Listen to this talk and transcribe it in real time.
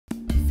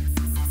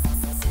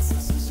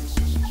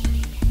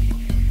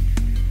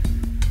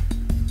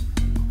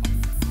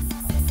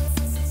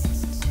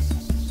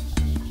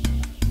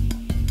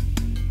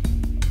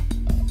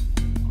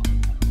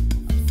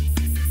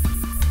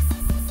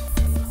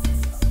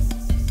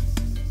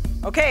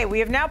Okay, we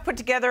have now put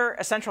together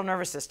a central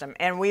nervous system,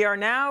 and we are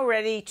now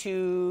ready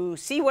to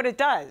see what it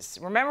does.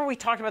 Remember, we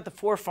talked about the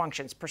 4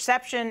 functions: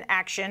 perception,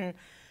 action,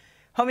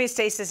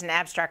 homeostasis, and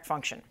abstract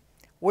function.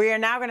 We are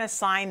now going to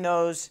assign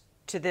those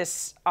to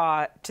this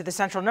to the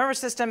central nervous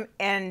system.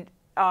 And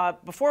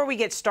before we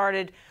get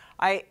started,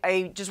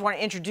 I just want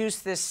to introduce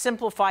this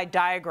simplified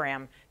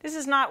diagram. This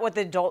is not what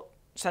the adult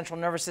central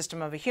nervous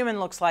system of a human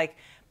looks like,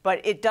 but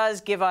it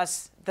does give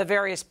us the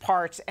various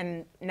parts,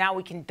 and now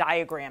we can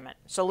diagram it.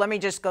 So let me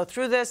just go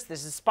through this.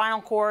 This is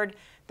spinal cord.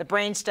 The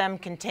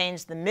brainstem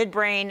contains the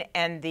midbrain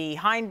and the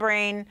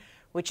hindbrain,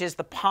 which is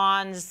the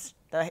pons.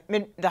 The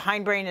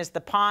hindbrain is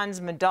the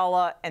pons,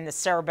 medulla, and the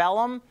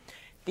cerebellum.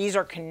 These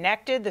are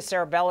connected. The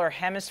cerebellar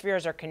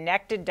hemispheres are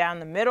connected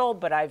down the middle,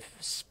 but I've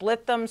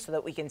split them so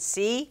that we can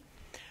see.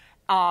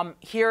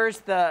 Here's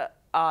the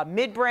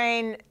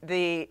midbrain,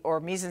 or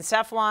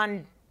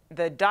mesencephalon,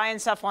 the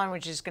diencephalon,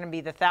 which is going to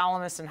be the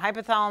thalamus and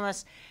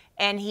hypothalamus,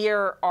 and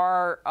here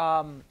are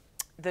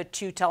the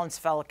 2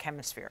 telencephalic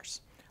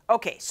hemispheres.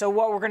 Okay, so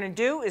what we're going to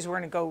do is we're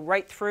going to go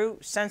right through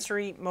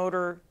sensory,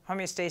 motor,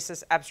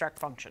 homeostasis, abstract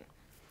function.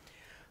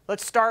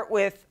 Let's start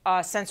with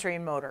sensory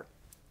and motor.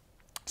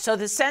 So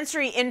the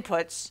sensory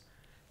inputs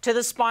to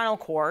the spinal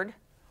cord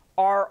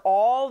are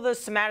all the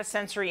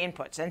somatosensory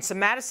inputs, and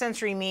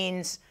somatosensory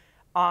means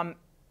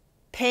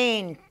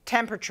pain,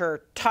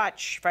 temperature,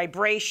 touch,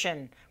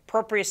 vibration,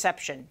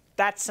 proprioception.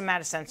 That's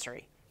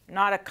somatosensory.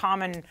 Not a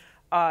common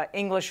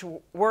English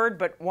word,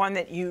 but one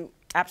that you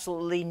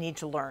absolutely need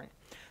to learn.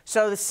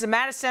 So the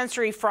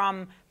somatosensory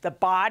from the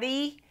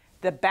body,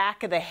 the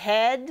back of the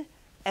head,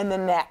 and the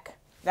neck,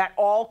 that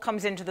all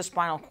comes into the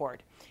spinal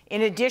cord.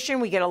 In addition,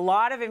 we get a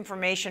lot of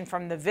information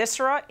from the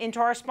viscera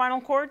into our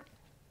spinal cord.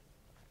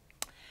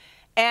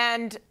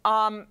 And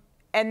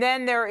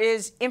then there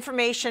is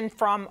information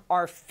from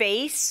our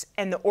face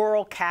and the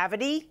oral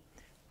cavity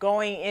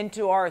going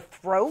into our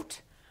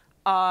throat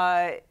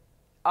that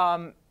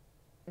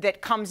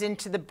comes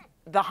into the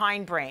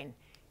hindbrain.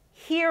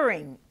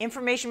 Hearing,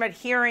 information about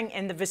hearing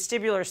and the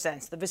vestibular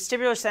sense. The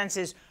vestibular sense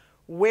is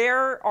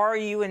where are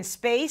you in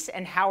space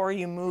and how are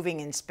you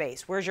moving in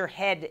space? Where's your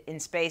head in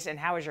space and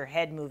how is your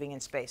head moving in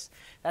space?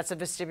 That's a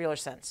vestibular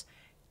sense.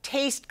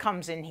 Taste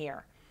comes in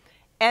here.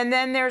 And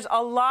then there's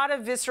a lot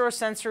of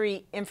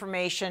viscerosensory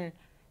information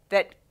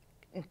that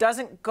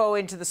doesn't go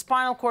into the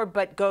spinal cord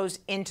but goes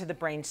into the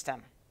brainstem.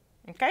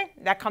 Okay?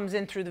 That comes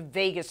in through the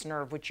vagus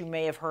nerve, which you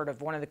may have heard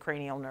of, one of the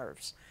cranial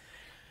nerves.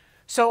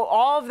 So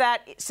all of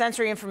that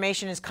sensory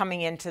information is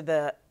coming into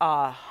the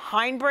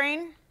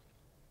hindbrain.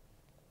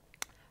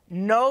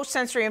 No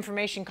sensory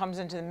information comes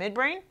into the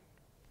midbrain.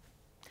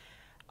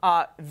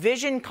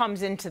 Vision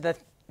comes into the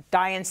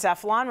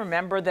diencephalon.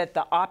 Remember that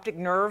the optic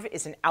nerve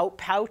is an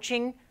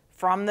outpouching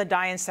from the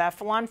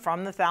diencephalon,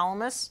 from the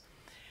thalamus.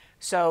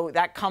 So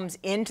that comes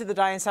into the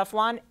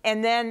diencephalon.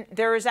 And then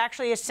there is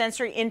actually a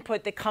sensory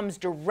input that comes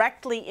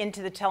directly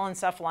into the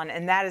telencephalon,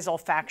 and that is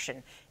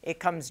olfaction. It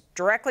comes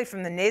directly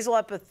from the nasal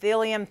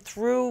epithelium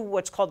through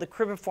what's called the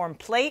cribriform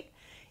plate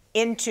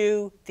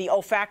into the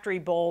olfactory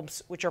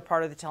bulbs, which are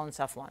part of the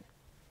telencephalon.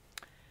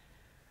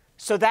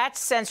 So that's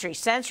sensory.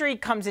 Sensory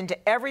comes into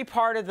every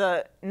part of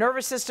the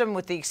nervous system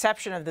with the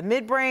exception of the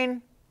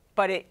midbrain.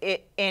 But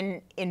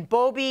in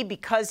Bobby,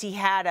 because he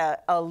had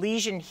a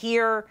lesion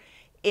here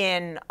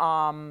in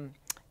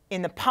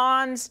the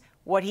pons,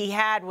 what he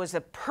had was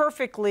a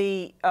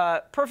perfectly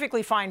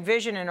fine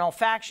vision and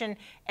olfaction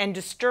and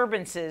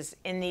disturbances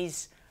in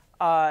these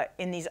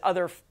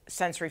other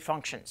sensory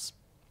functions.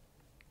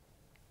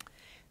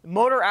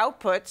 Motor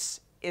outputs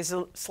is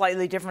a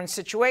slightly different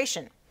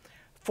situation.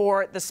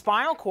 For the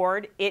spinal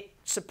cord, it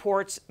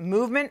supports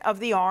movement of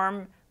the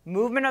arm,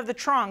 movement of the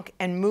trunk,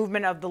 and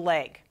movement of the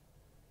leg.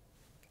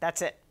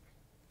 That's it.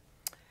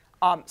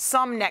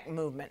 Some neck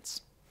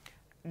movements.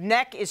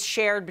 Neck is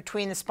shared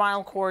between the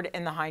spinal cord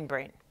and the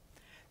hindbrain.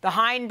 The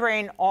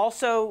hindbrain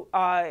also,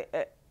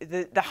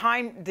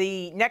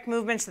 the neck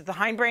movements that the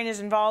hindbrain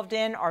is involved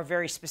in are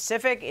very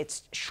specific.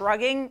 It's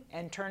shrugging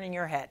and turning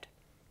your head.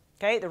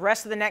 Okay? The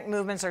rest of the neck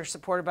movements are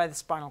supported by the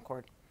spinal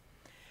cord.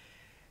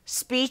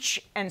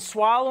 Speech and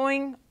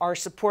swallowing are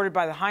supported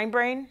by the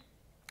hindbrain.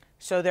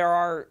 So there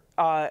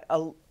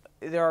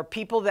are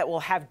people that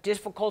will have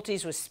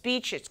difficulties with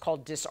speech. It's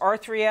called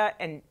dysarthria,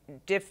 and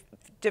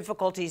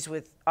difficulties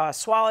with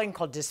swallowing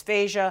called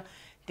dysphagia.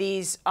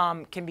 These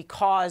can be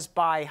caused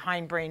by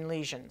hindbrain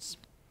lesions.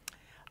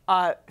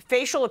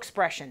 Facial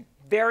expression,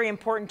 very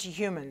important to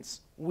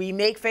humans. We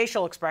make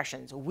facial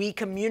expressions. We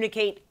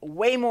communicate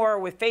way more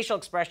with facial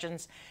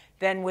expressions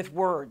than with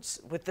words,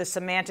 with the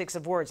semantics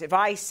of words. If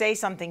I say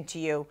something to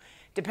you,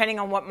 depending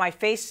on what my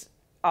face,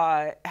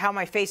 how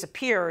my face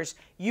appears,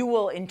 you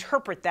will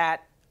interpret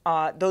that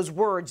those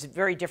words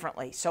very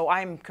differently. So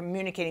I'm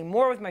communicating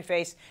more with my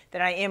face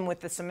than I am with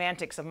the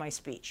semantics of my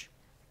speech.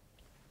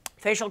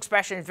 Facial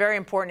expression is very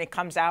important. It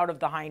comes out of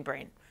the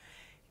hindbrain.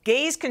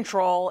 Gaze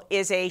control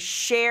is a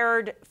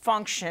shared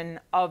function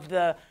of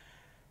the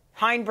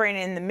hindbrain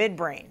and the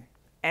midbrain,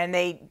 and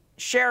they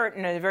share it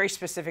in a very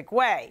specific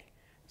way.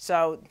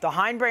 So the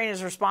hindbrain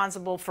is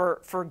responsible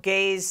for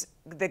gaze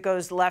that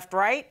goes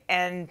left-right,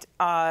 and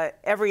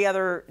every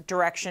other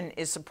direction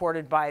is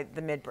supported by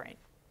the midbrain.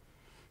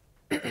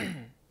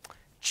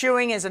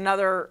 Chewing is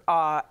another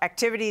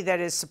activity that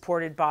is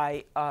supported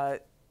by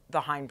the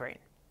hindbrain.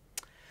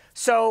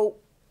 So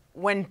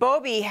when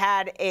Bowlby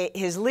had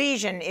his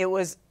lesion, it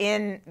was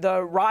in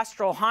the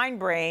rostral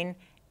hindbrain,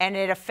 and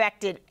it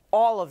affected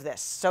all of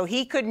this. So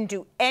he couldn't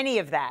do any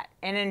of that.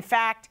 And in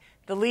fact,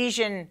 the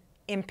lesion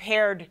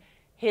impaired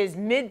his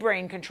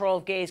midbrain control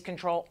of gaze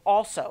control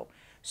also.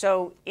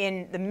 So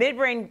in the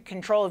midbrain,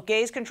 control of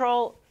gaze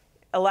control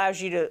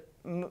allows you to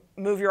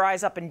move your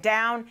eyes up and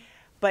down,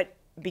 but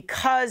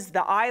because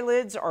the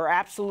eyelids are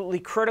absolutely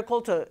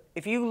critical to,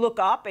 if you look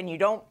up and you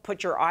don't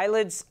put your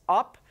eyelids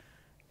up,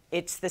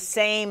 it's the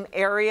same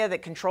area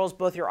that controls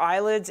both your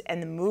eyelids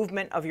and the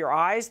movement of your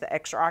eyes, the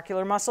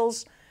extraocular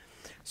muscles.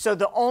 So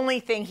the only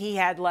thing he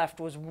had left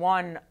was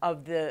one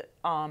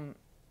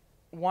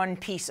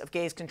piece of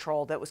gaze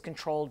control that was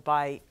controlled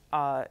by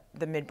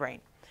the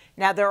midbrain.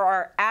 Now, there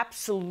are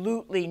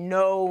absolutely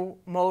no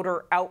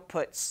motor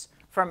outputs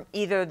from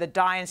either the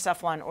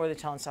diencephalon or the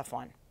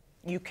telencephalon.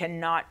 You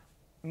cannot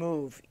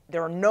move.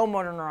 There are no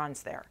motor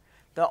neurons there.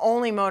 The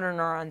only motor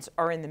neurons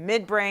are in the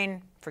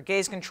midbrain for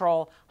gaze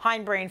control,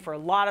 hindbrain for a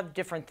lot of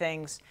different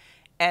things,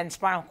 and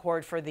spinal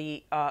cord for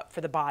the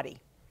body.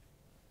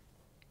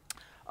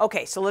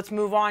 Okay, so let's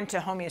move on to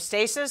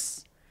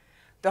homeostasis.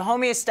 The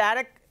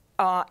homeostatic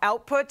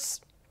outputs,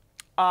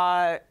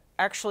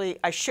 actually,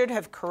 I should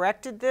have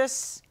corrected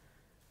this.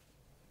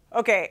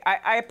 Okay,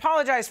 I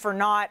apologize for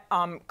not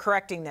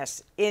correcting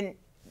this.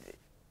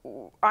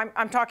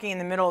 I'm talking in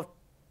the middle of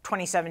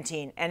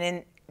 2017, and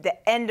in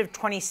the end of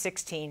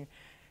 2016,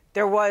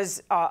 there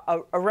was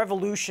a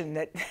revolution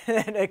that,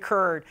 that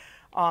occurred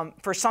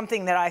for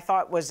something that I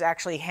thought was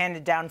actually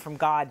handed down from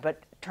God,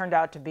 but turned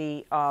out to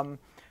be an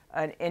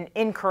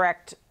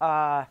incorrect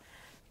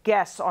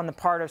guess on the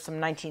part of some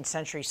 19th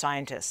century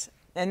scientists.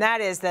 And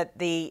that is that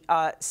the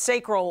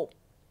spinal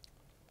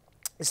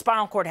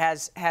cord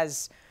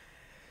has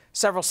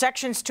several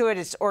sections to it.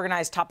 It's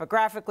organized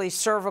topographically: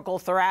 cervical,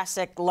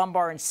 thoracic,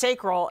 lumbar, and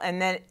sacral.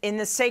 And then in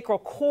the sacral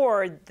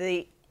cord,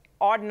 the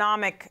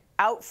autonomic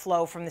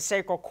outflow from the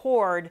sacral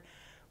cord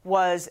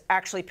was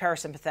actually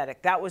parasympathetic.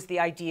 That was the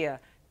idea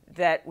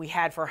that we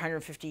had for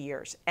 150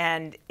 years.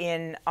 And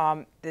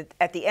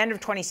at the end of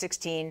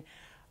 2016,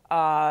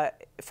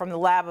 from the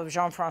lab of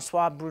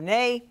Jean-François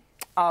Brunet,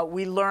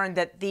 we learned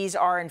that these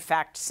are, in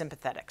fact,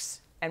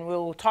 sympathetics. And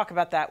we'll talk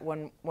about that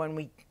when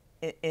we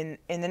in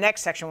the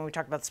next section when we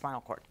talk about the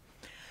spinal cord.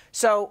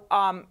 So,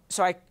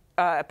 I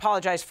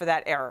apologize for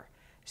that error.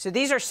 So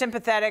these are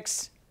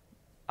sympathetics.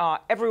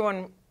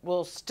 Everyone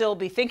will still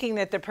be thinking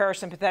that they're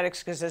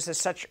parasympathetics because this is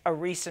such a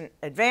recent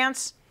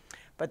advance,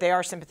 but they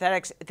are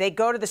sympathetics. They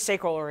go to the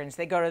sacral organs.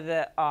 They go to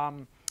the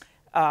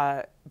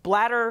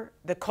bladder,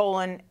 the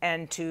colon,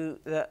 and to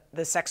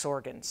the sex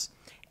organs.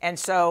 And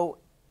so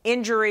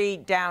injury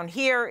down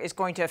here is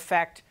going to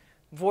affect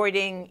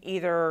voiding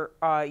either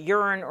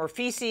urine or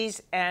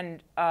feces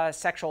and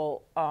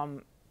sexual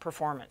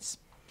performance.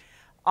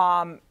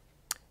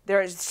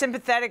 There is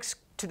sympathetics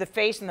to the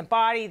face and the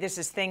body. This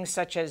is things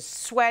such as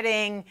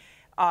sweating,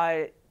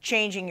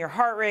 changing your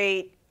heart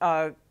rate,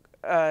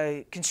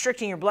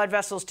 constricting your blood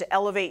vessels to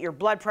elevate your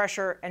blood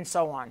pressure, and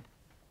so on.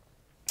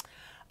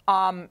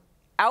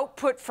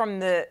 Output from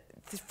the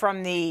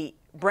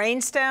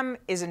brainstem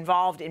is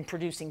involved in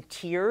producing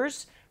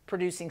tears,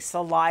 producing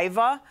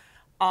saliva,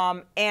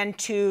 and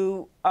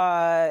to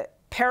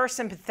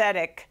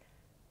parasympathetics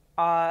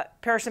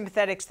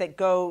that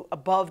go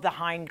above the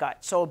hindgut,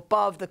 so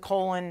above the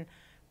colon,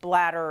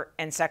 bladder,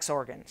 and sex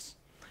organs.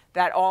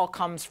 That all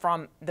comes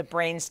from the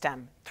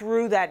brainstem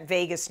through that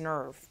vagus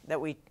nerve that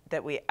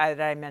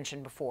I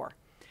mentioned before.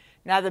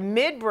 Now, the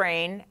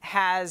midbrain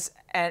has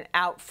an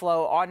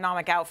outflow,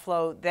 autonomic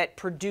outflow, that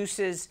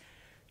produces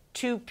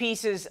two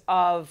pieces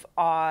of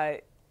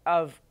eye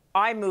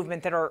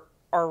movement that are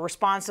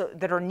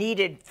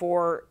needed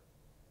for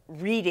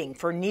reading,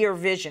 for near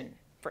vision,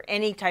 for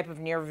any type of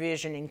near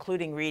vision,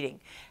 including reading.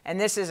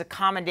 And this is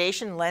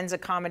accommodation, lens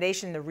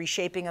accommodation, the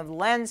reshaping of the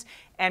lens,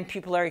 and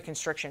pupillary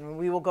constriction.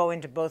 We will go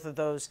into both of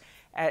those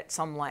at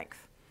some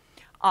length.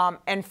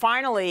 And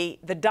finally,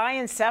 the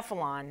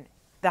diencephalon,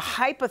 the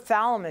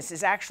hypothalamus,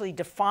 is actually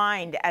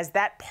defined as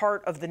that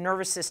part of the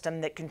nervous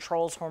system that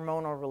controls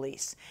hormonal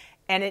release.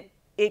 And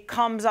it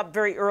comes up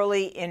very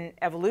early in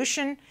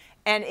evolution,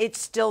 and it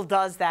still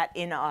does that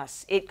in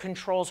us. It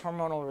controls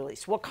hormonal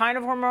release. What kind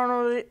of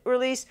hormonal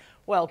release?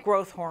 Well,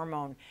 growth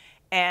hormone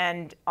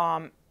and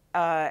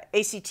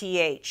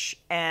ACTH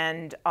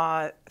and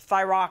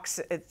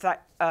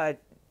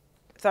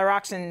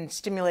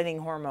thyroxine-stimulating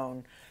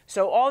hormone.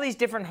 So all these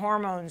different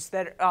hormones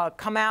that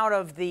come out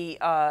of the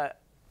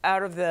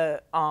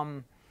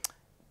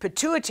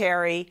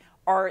pituitary,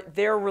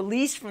 their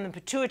release from the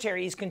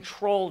pituitary is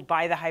controlled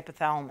by the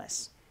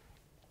hypothalamus.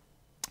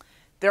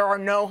 There are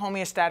no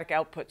homeostatic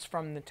outputs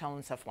from the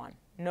telencephalon.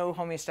 No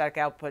homeostatic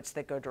outputs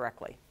that go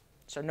directly.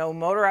 So no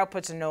motor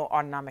outputs and no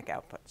autonomic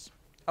outputs.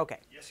 Okay.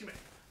 Yes, you may.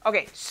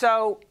 Okay,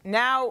 so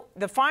now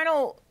the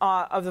final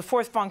of the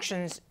four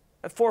functions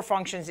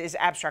is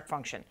abstract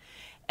function.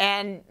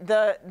 And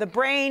the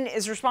brain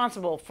is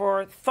responsible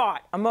for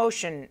thought,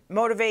 emotion,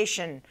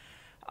 motivation,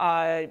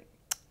 action,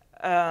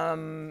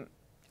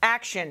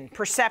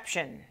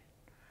 perception.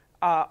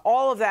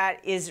 All of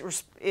that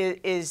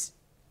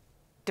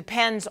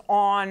depends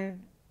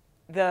on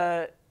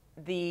the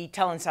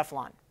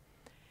telencephalon.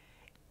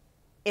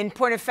 In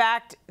point of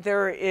fact,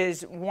 there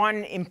is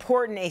one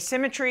important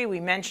asymmetry. We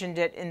mentioned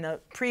it in the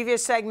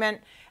previous segment,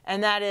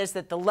 and that is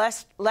that the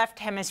left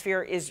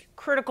hemisphere is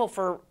critical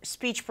for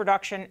speech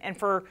production and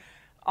for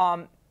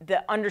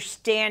the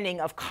understanding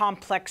of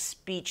complex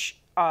speech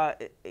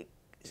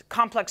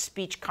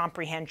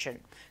comprehension.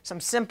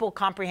 Some simple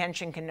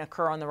comprehension can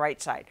occur on the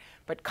right side,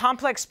 but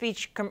complex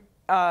speech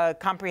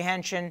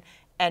comprehension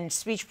and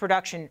speech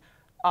production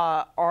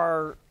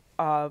are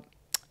a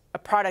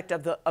product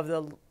of the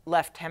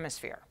left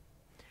hemisphere.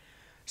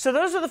 So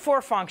those are the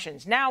four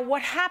functions. Now,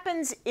 what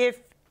happens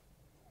if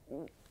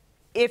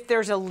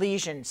there's a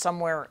lesion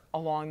somewhere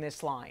along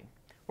this line?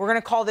 We're going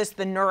to call this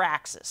the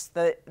neuraxis,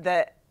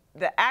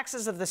 the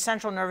axis of the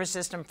central nervous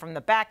system from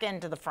the back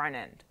end to the front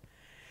end.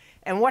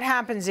 And what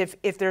happens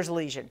if there's a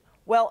lesion?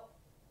 Well,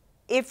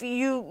 if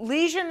you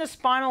lesion the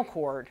spinal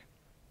cord,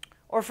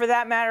 or for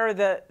that matter,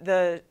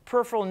 the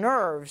peripheral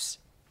nerves,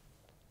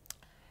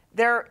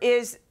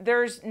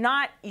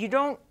 you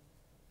don't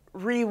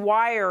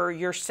rewire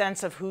your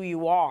sense of who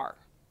you are.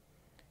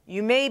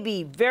 You may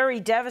be very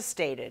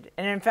devastated.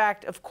 And in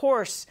fact, of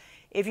course,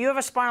 if you have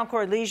a spinal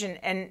cord lesion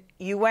and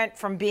you went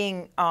from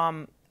being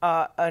an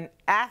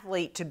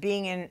athlete to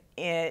being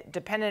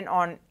dependent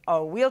on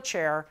a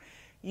wheelchair,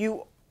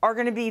 you are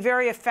going to be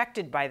very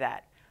affected by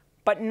that.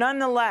 But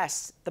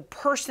nonetheless, the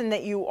person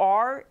that you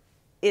are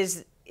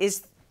is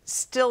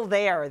still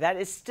there. That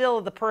is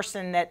still the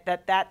person that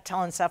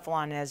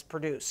telencephalon has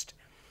produced.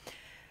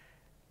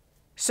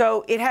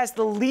 So it has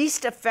the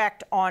least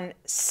effect on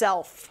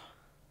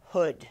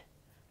selfhood.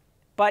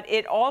 But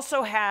it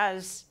also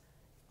has,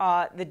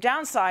 the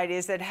downside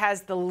is that it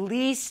has the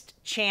least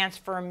chance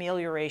for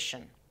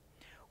amelioration.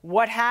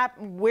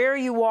 Where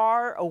you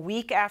are a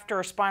week after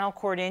a spinal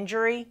cord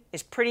injury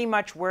is pretty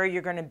much where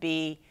you're going to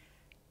be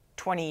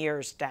 20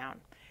 years down.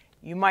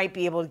 You might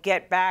be able to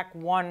get back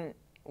one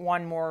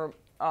more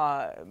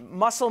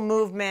muscle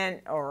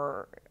movement,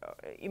 or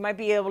you might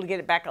be able to get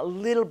it back a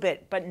little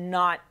bit, but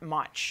not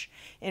much.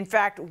 In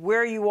fact,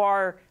 where you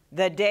are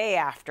the day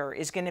after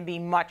is going to be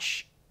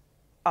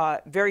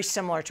very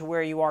similar to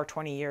where you are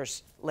 20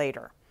 years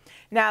later.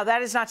 Now,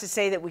 that is not to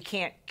say that we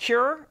can't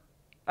cure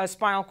a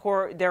spinal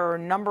cord. There are a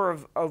number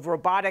of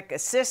robotic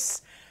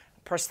assists,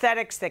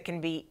 prosthetics that can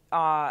be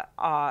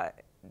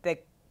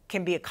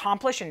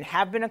accomplished and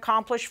have been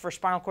accomplished for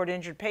spinal cord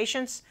injured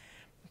patients,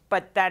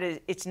 but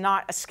it's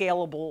not a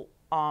scalable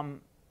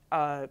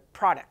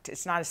product.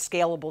 It's not a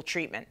scalable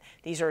treatment.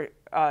 These are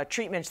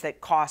treatments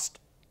that cost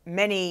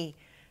many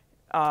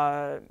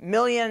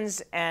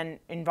millions and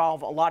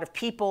involve a lot of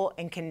people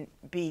and can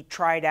be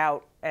tried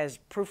out as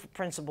proof of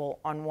principle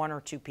on one or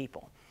two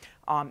people.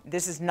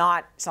 This is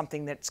not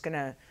something that's going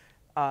to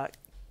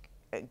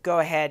go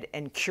ahead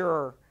and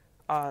cure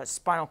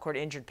spinal cord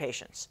injured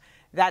patients.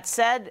 That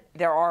said,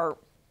 there are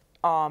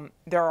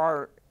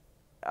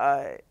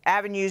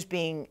avenues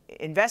being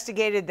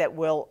investigated that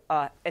will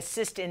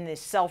assist in the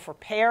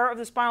self-repair of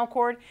the spinal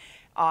cord.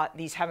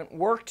 These haven't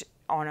worked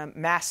on a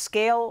mass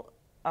scale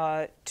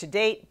to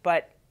date,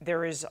 but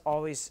there is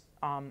always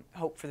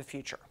hope for the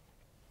future.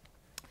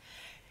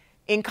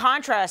 In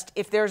contrast,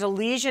 if there's a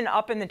lesion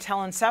up in the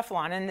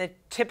telencephalon, and the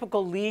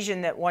typical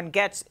lesion that one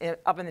gets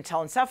up in the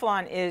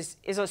telencephalon is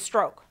a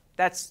stroke.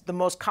 That's the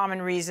most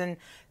common reason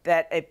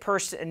that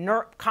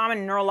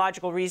common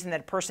neurological reason that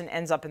a person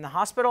ends up in the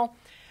hospital.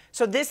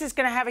 So this is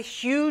going to have a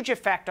huge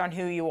effect on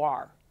who you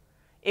are.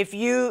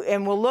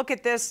 And we'll look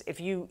at this, if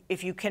you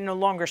can no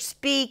longer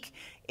speak,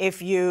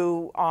 if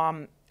you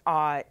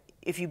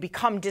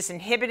become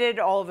disinhibited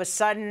all of a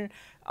sudden,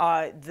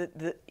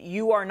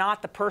 you are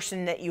not the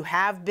person that you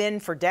have been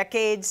for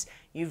decades.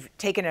 You've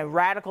taken a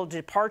radical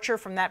departure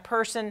from that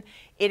person.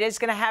 It is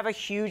going to have a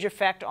huge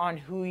effect on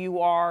who you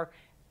are,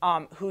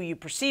 who you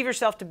perceive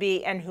yourself to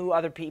be, and who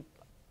other people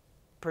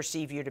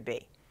perceive you to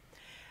be.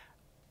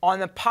 On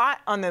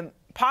the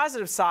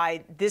positive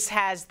side, this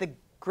has the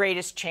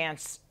greatest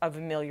chance of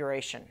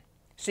amelioration,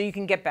 so you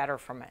can get better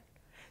from it.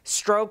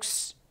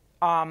 Strokes,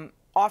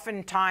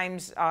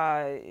 oftentimes,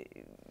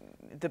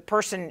 the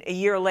person a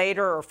year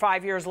later or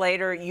 5 years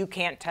later, you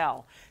can't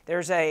tell.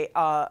 There's a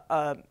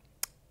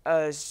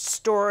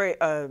story,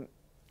 a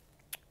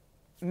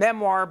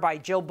memoir by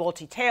Jill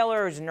Bolte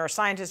Taylor, who's a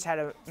neuroscientist, had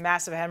a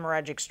massive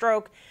hemorrhagic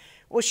stroke.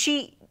 Well,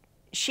 she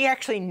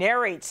actually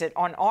narrates it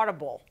on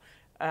Audible,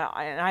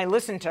 and I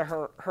listened to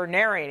her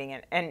narrating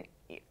it, and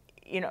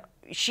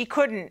she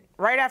couldn't,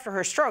 right after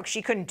her stroke,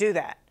 she couldn't do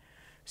that.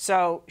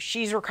 So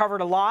she's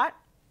recovered a lot.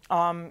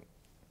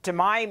 To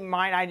my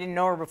mind, I didn't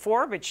know her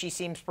before, but she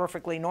seems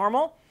perfectly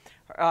normal.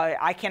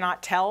 I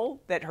cannot tell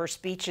that her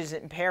speech is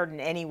impaired in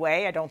any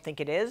way. I don't think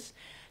it is.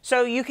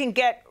 So you can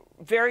get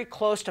very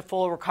close to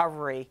full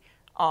recovery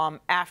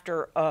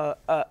after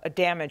a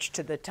damage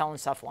to the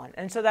telencephalon,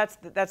 and so that's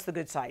the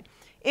good side.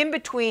 In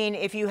between,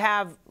 if you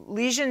have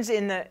lesions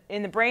in the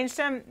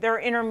brainstem, there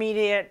are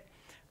intermediate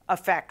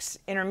effects.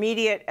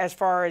 Intermediate as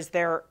far as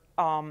their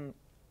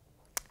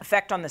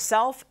effect on the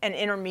self, and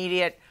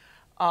intermediate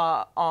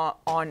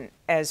on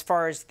as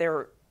far as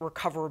their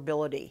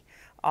recoverability.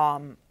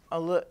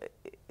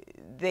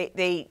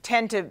 They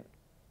tend to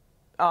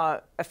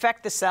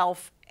affect the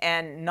self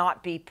and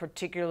not be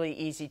particularly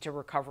easy to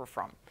recover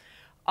from.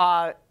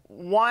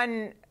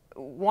 One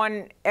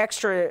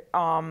extra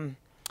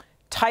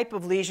type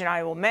of lesion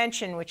I will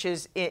mention, which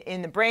is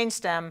in the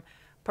brainstem,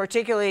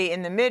 particularly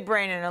in the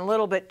midbrain and a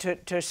little bit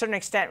to a certain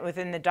extent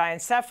within the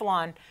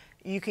diencephalon,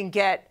 you can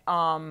get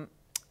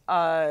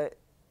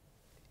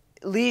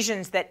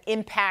lesions that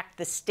impact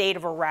the state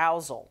of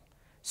arousal,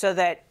 so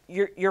that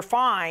you're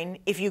fine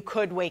if you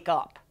could wake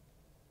up.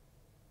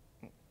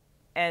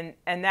 And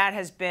that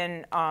has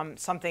been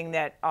something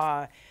that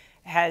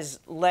has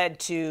led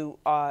to,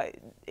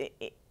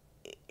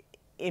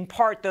 in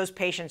part, those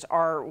patients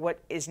are what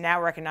is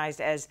now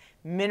recognized as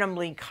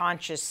minimally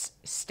conscious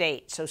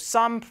state. So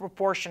some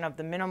proportion of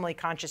the minimally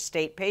conscious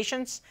state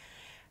patients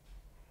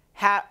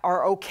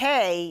are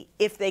okay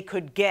if they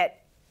could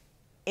get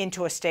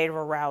into a state of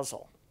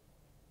arousal.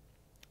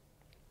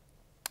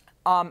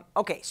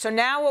 Okay, so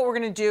now what we're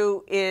going to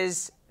do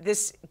is,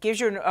 this gives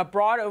you a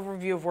broad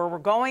overview of where we're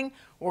going.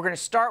 We're going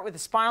to start with the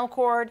spinal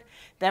cord,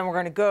 then we're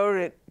going to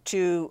go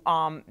to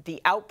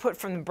the output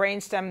from the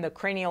brainstem, the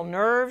cranial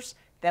nerves,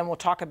 then we'll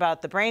talk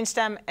about the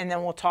brainstem, and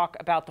then we'll talk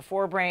about the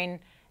forebrain,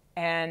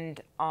 and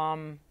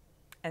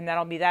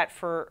that'll be that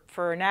for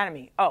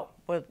anatomy. Oh,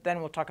 well, then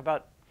we'll talk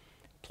about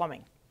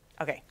plumbing.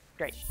 Okay,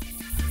 great.